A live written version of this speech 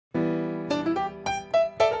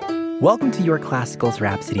Welcome to Your Classical's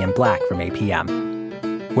Rhapsody in Black from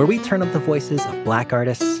APM, where we turn up the voices of Black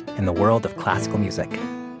artists in the world of classical music.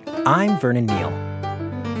 I'm Vernon Neal.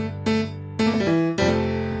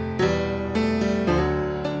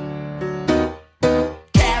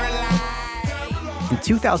 In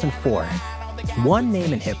 2004, one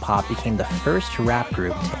name in hip-hop became the first rap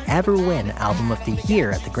group to ever win Album of the Year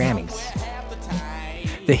at the Grammys.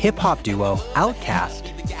 The hip-hop duo Outkast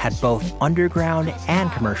had both underground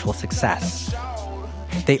and commercial success.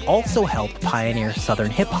 They also helped pioneer Southern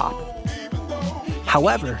hip-hop.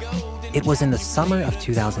 However, it was in the summer of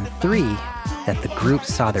 2003 that the group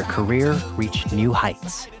saw their career reach new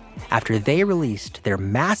heights after they released their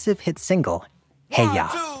massive hit single, Hey Ya.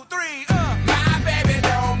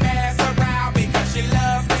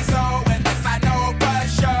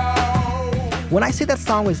 When I say that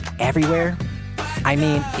song was everywhere, I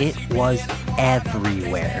mean it was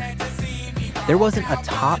everywhere. There wasn't a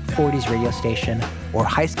top 40s radio station or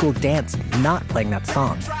high school dance not playing that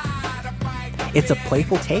song. It's a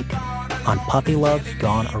playful take on puppy love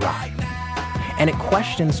gone awry. And it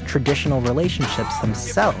questions traditional relationships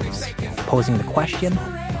themselves, posing the question,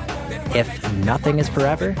 if nothing is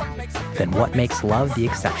forever, then what makes love the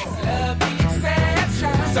exception?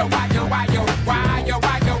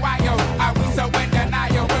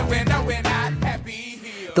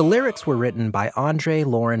 The lyrics were written by André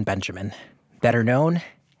Lauren Benjamin, better known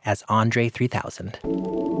as André 3000.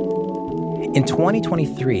 In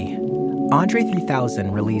 2023, André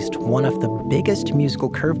 3000 released one of the biggest musical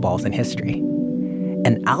curveballs in history,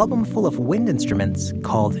 an album full of wind instruments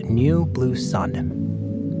called New Blue Sun.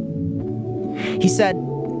 He said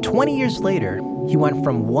 20 years later, he went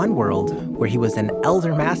from one world where he was an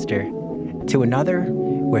elder master to another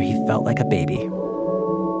where he felt like a baby.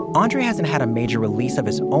 André hasn't had a major release of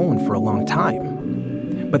his own for a long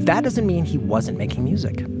time, but that doesn't mean he wasn't making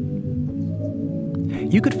music.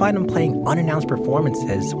 You could find him playing unannounced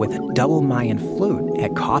performances with a double Mayan flute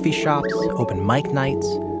at coffee shops, open mic nights,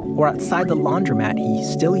 or outside the laundromat he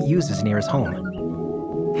still uses near his home.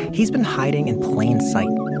 He's been hiding in plain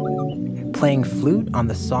sight, playing flute on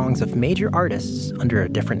the songs of major artists under a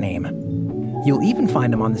different name. You'll even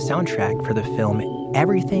find him on the soundtrack for the film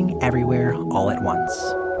Everything Everywhere All at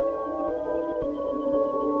Once.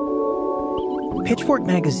 Pitchfork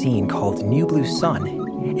magazine called New Blue Sun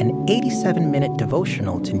an 87-minute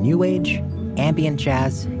devotional to New Age, ambient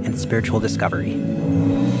jazz, and spiritual discovery.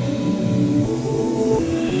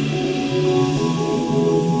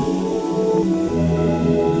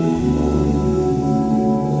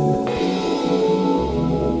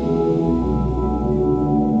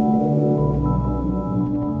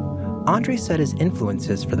 André said his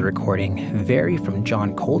influences for the recording vary from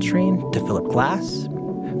John Coltrane to Philip Glass,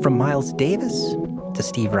 from Miles Davis to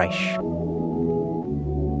Steve Reich.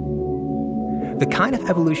 The kind of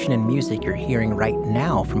evolution in music you're hearing right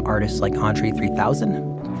now from artists like André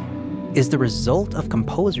 3000 is the result of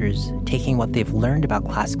composers taking what they've learned about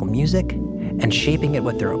classical music and shaping it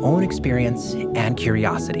with their own experience and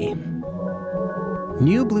curiosity.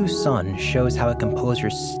 New Blue Sun shows how a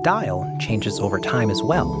composer's style changes over time as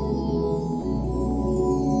well.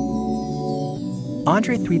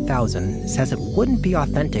 André 3000 says it wouldn't be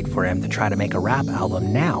authentic for him to try to make a rap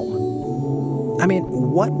album now. I mean,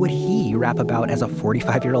 what would he rap about as a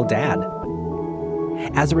 45-year-old dad?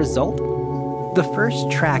 As a result, the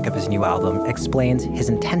first track of his new album explains his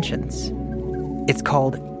intentions. It's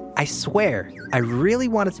called I Swear I Really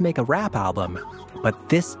Wanted to Make a Rap Album, but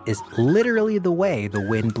this is literally the way the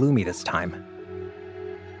wind blew me this time.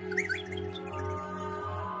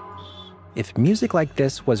 If music like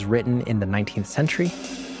this was written in the 19th century,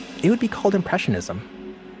 it would be called Impressionism.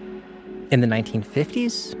 In the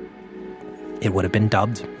 1950s, it would have been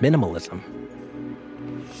dubbed Minimalism.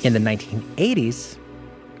 In the 1980s,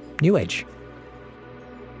 New Age.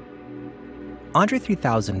 André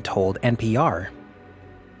 3000 told NPR,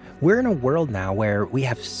 "We're in a world now where we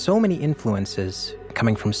have so many influences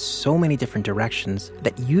coming from so many different directions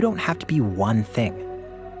that you don't have to be one thing.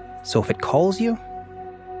 So if it calls you,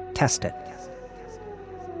 test it."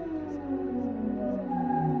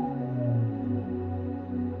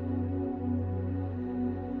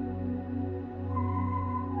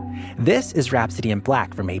 This is Rhapsody in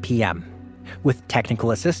Black from APM, with technical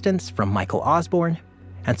assistance from Michael Osborne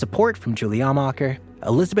and support from Julie Amacher,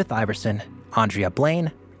 Elizabeth Iverson, Andrea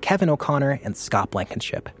Blaine, Kevin O'Connor, and Scott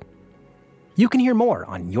Blankenship. You can hear more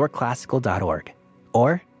on yourclassical.org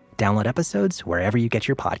or download episodes wherever you get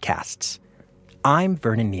your podcasts. I'm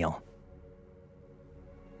Vernon Neal.